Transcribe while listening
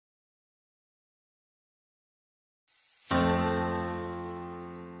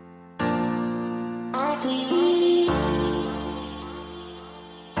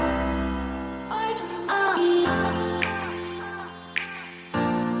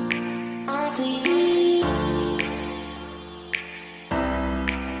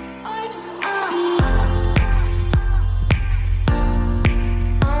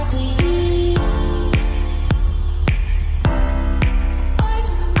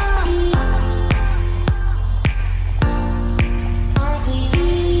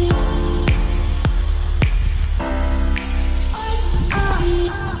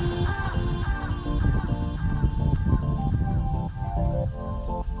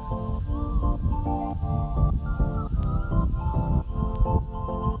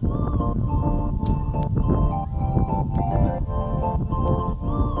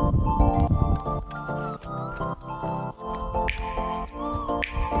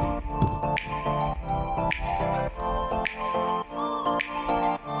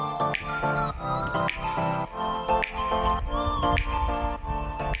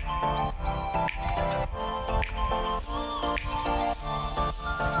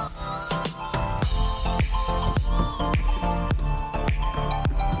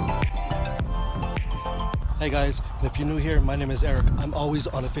Hey guys, and if you're new here, my name is Eric. I'm always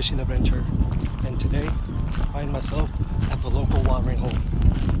on a fishing adventure, and today I find myself at the local watering hole.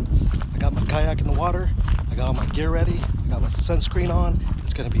 I got my kayak in the water, I got all my gear ready, I got my sunscreen on.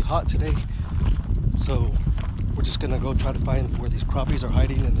 It's gonna be hot today, so we're just gonna go try to find where these crappies are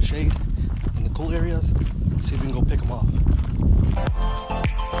hiding in the shade, in the cool areas, and see if we can go pick them off.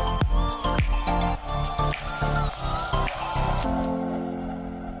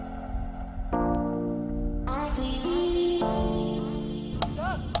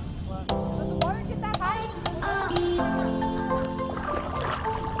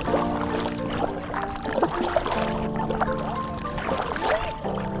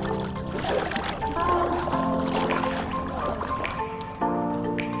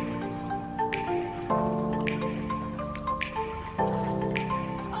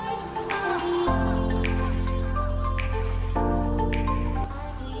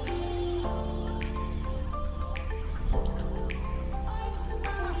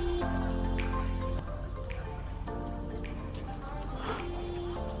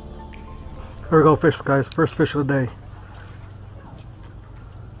 Here we go, fish guys, first fish of the day.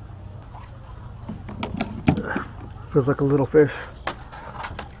 Feels like a little fish.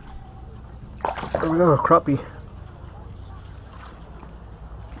 There we go, crappie.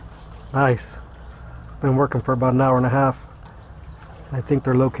 Nice. Been working for about an hour and a half. I think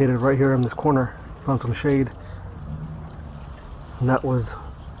they're located right here in this corner. Found some shade. And that was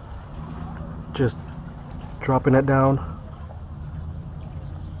just dropping it down.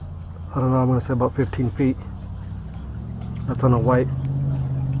 I don't know, I'm going to say about 15 feet. That's on a white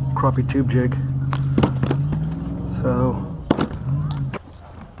crappie tube jig. So,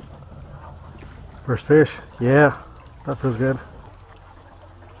 first fish, yeah, that feels good.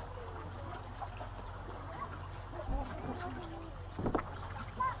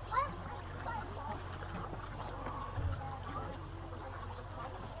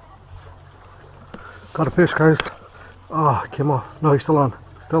 Got a fish, guys. Oh, came off. No, he's still on.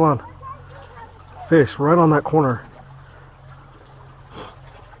 Still on. Fish right on that corner.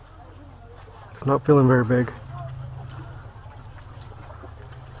 It's not feeling very big.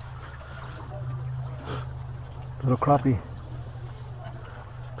 Little crappie.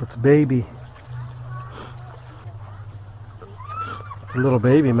 That's a baby. A little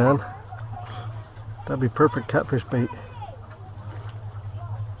baby, man. That'd be perfect catfish bait.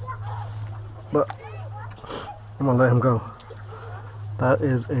 But I'm gonna let him go. That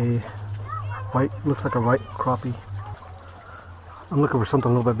is a white, looks like a white crappie. I'm looking for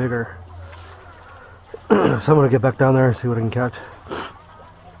something a little bit bigger. So I'm gonna get back down there and see what I can catch.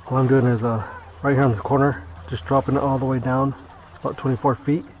 What I'm doing is right here on the corner, just dropping it all the way down. It's about 24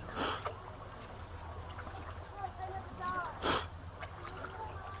 feet.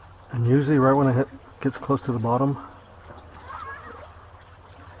 And usually right when it gets close to the bottom,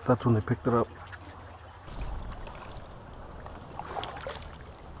 that's when they picked it up.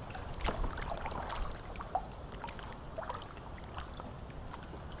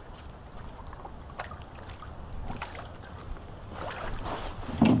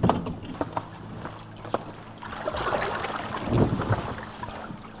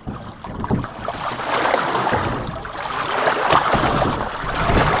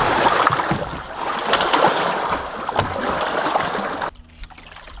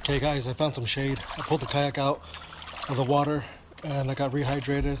 Okay guys, I found some shade. I pulled the kayak out of the water and I got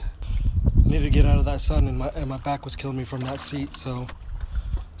rehydrated. I needed to get out of that sun, and my back was killing me from that seat. So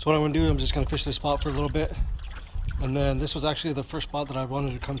what I'm gonna do, I'm just gonna fish this spot for a little bit. And then this was actually the first spot that I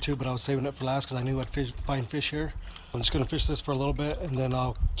wanted to come to, but I was saving it for last because I knew I'd find fish here. I'm just gonna fish this for a little bit and then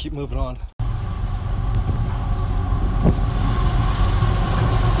I'll keep moving on.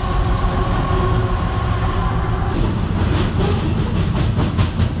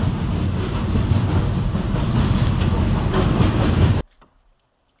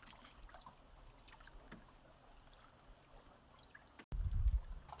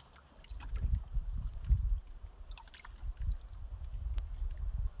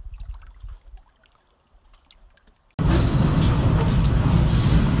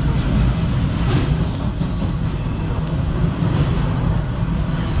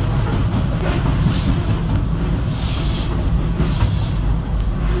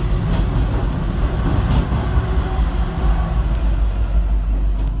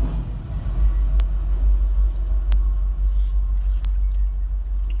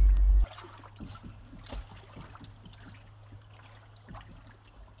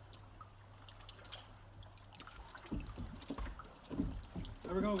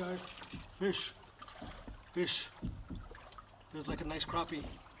 There we go, guys. Fish. Fish. Feels like a nice crappie.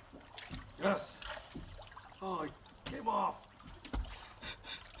 Yes. Oh, it came off.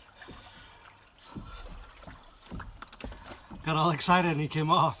 Got all excited and he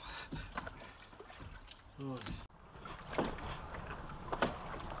came off. Oh.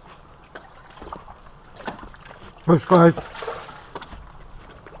 Fish, guys.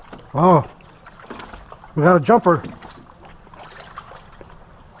 Oh, we got a jumper.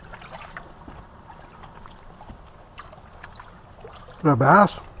 Is that a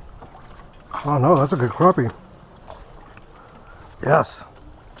bass? Oh no, that's a good crappie. Yes.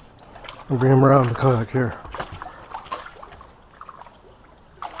 I'll bring him around the kayak here.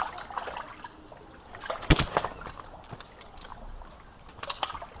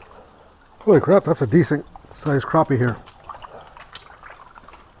 Holy crap, that's a decent sized crappie here.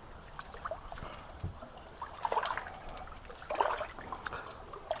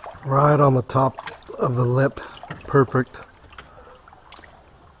 Right on the top of the lip. Perfect.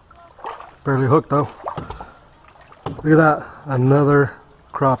 Barely hooked though. Look at that. Another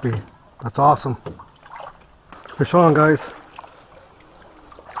crappie. That's awesome. Fish on, guys.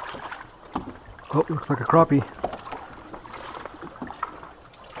 Oh, looks like a crappie.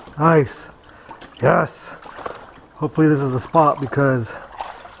 Nice. Yes. Hopefully this is the spot because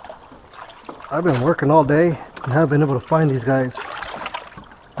I've been working all day and haven't been able to find these guys.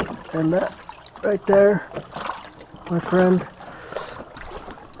 And that right there, my friend.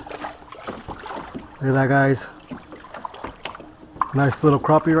 Look at that, guys. Nice little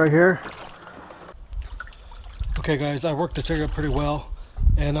crappie right here. Okay guys, I worked this area pretty well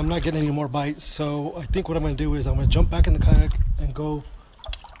and I'm not getting any more bites, so I think what I'm going to do is I'm going to jump back in the kayak and go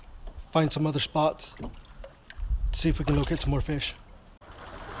find some other spots, see if we can locate some more fish.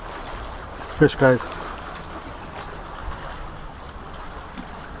 Fish, guys.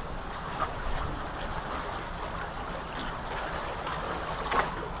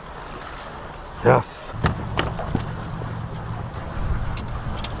 Yes.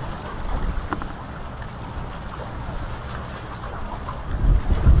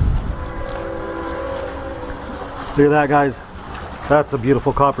 Look at that, guys. That's a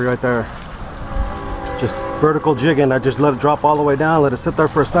beautiful crappie right there. Just vertical jigging. I just let it drop all the way down, let it sit there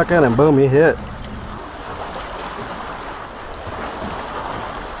for a second, and boom, he hit.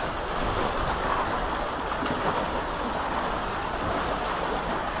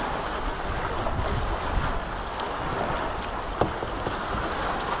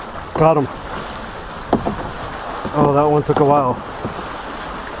 Got him. Oh, that one took a while.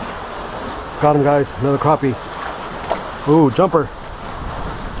 Got him, guys. Another crappie. Ooh, jumper.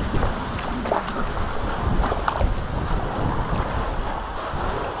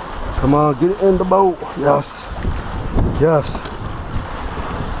 Come on, get in the boat. Yes. Yes.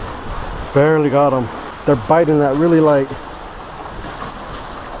 Barely got them. They're biting that really light.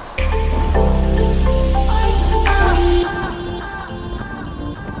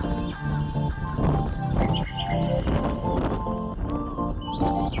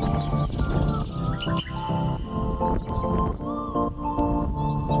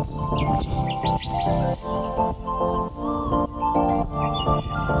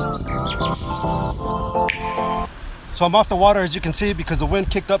 So I'm off the water, as you can see, because the wind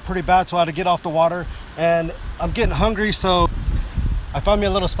kicked up pretty bad, so I had to get off the water. And I'm getting hungry, so I found me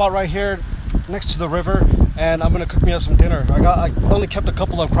a little spot right here next to the river, and I'm gonna cook me up some dinner. I only kept a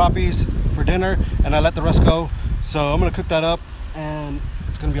couple of crappies for dinner, and I let the rest go. So I'm gonna cook that up, and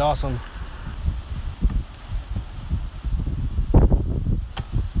it's gonna be awesome.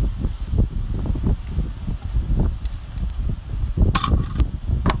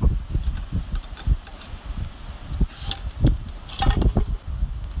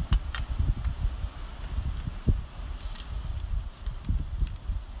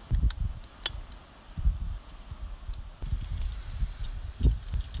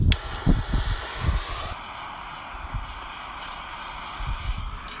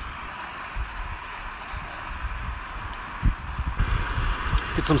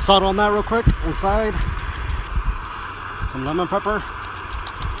 Get some salt on that real quick inside. Some lemon pepper.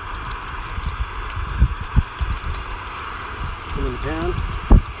 Put in the pan.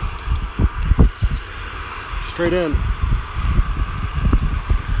 Straight in.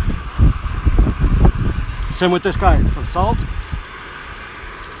 Same with this guy. Some salt.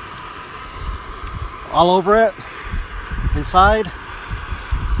 All over it. Inside.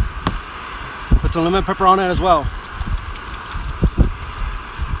 Put some lemon pepper on it as well.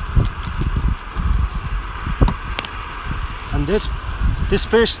 And this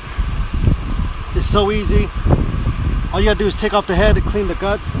fish is so easy. All you gotta do is take off the head and clean the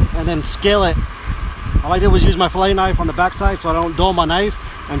guts and then scale it. All I did was use my fillet knife on the backside so I don't dull my knife,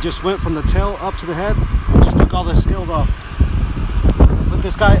 and just went from the tail up to the head and just took all the scales off.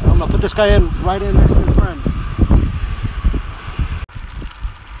 I'm gonna put this guy in right in next to his friend.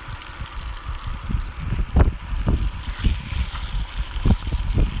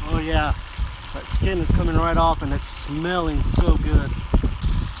 Oh yeah, that skin is coming right off and it's smelling so good.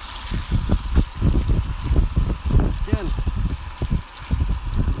 Skin.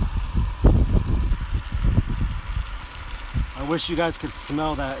 I wish you guys could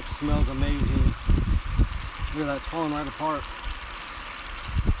smell that. It smells amazing. Look at that, it's falling right apart.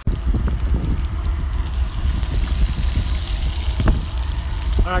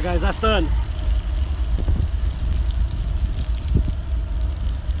 Alright guys, that's done.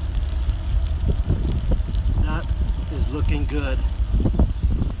 That is looking good.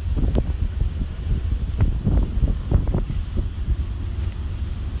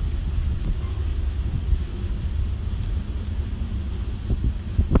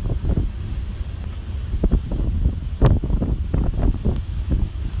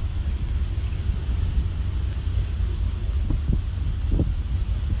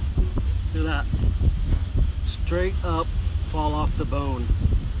 Look at that. Straight up fall off the bone.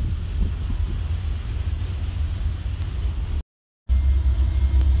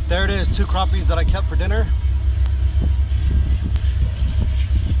 There it is, 2 crappies that I kept for dinner.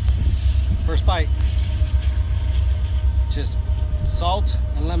 First bite. Just salt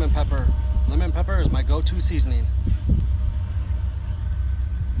and lemon pepper. Lemon pepper is my go-to seasoning.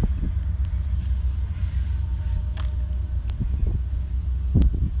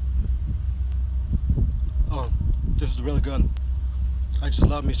 Oh, this is really good. I just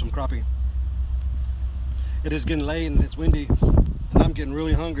love me some crappie. It is getting late and it's windy. And I'm getting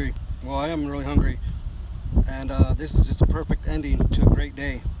really hungry. Well, I am really hungry. And this is just a perfect ending to a great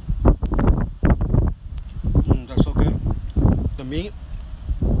day. That's so good. The meat,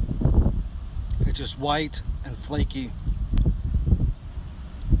 it's just white and flaky.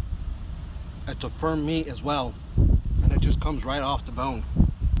 It's a firm meat as well. And it just comes right off the bone.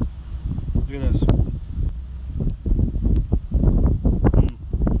 Look at this.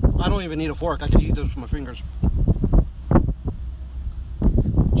 I don't even need a fork. I can eat this with my fingers.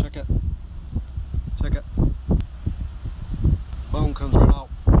 Check it. Check it. Bone comes right out.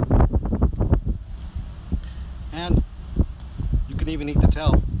 And you can even eat the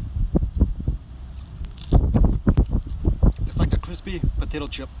tail. It's like a crispy potato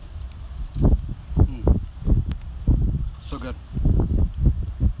chip. So good.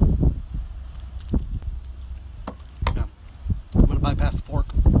 Yeah. I'm gonna bypass the fork.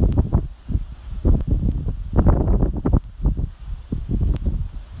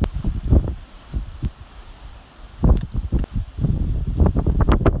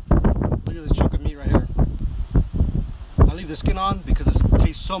 The skin on because it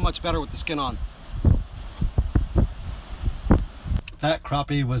tastes so much better with the skin on. That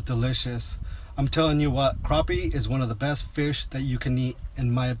crappie was delicious. I'm telling you what, crappie is one of the best fish that you can eat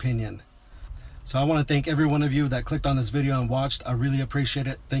in my opinion. So I want to thank every one of you that clicked on this video and watched. I really appreciate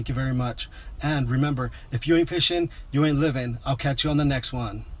it. Thank you very much. And remember, if you ain't fishing, you ain't living. I'll catch you on the next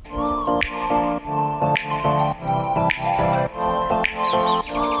one.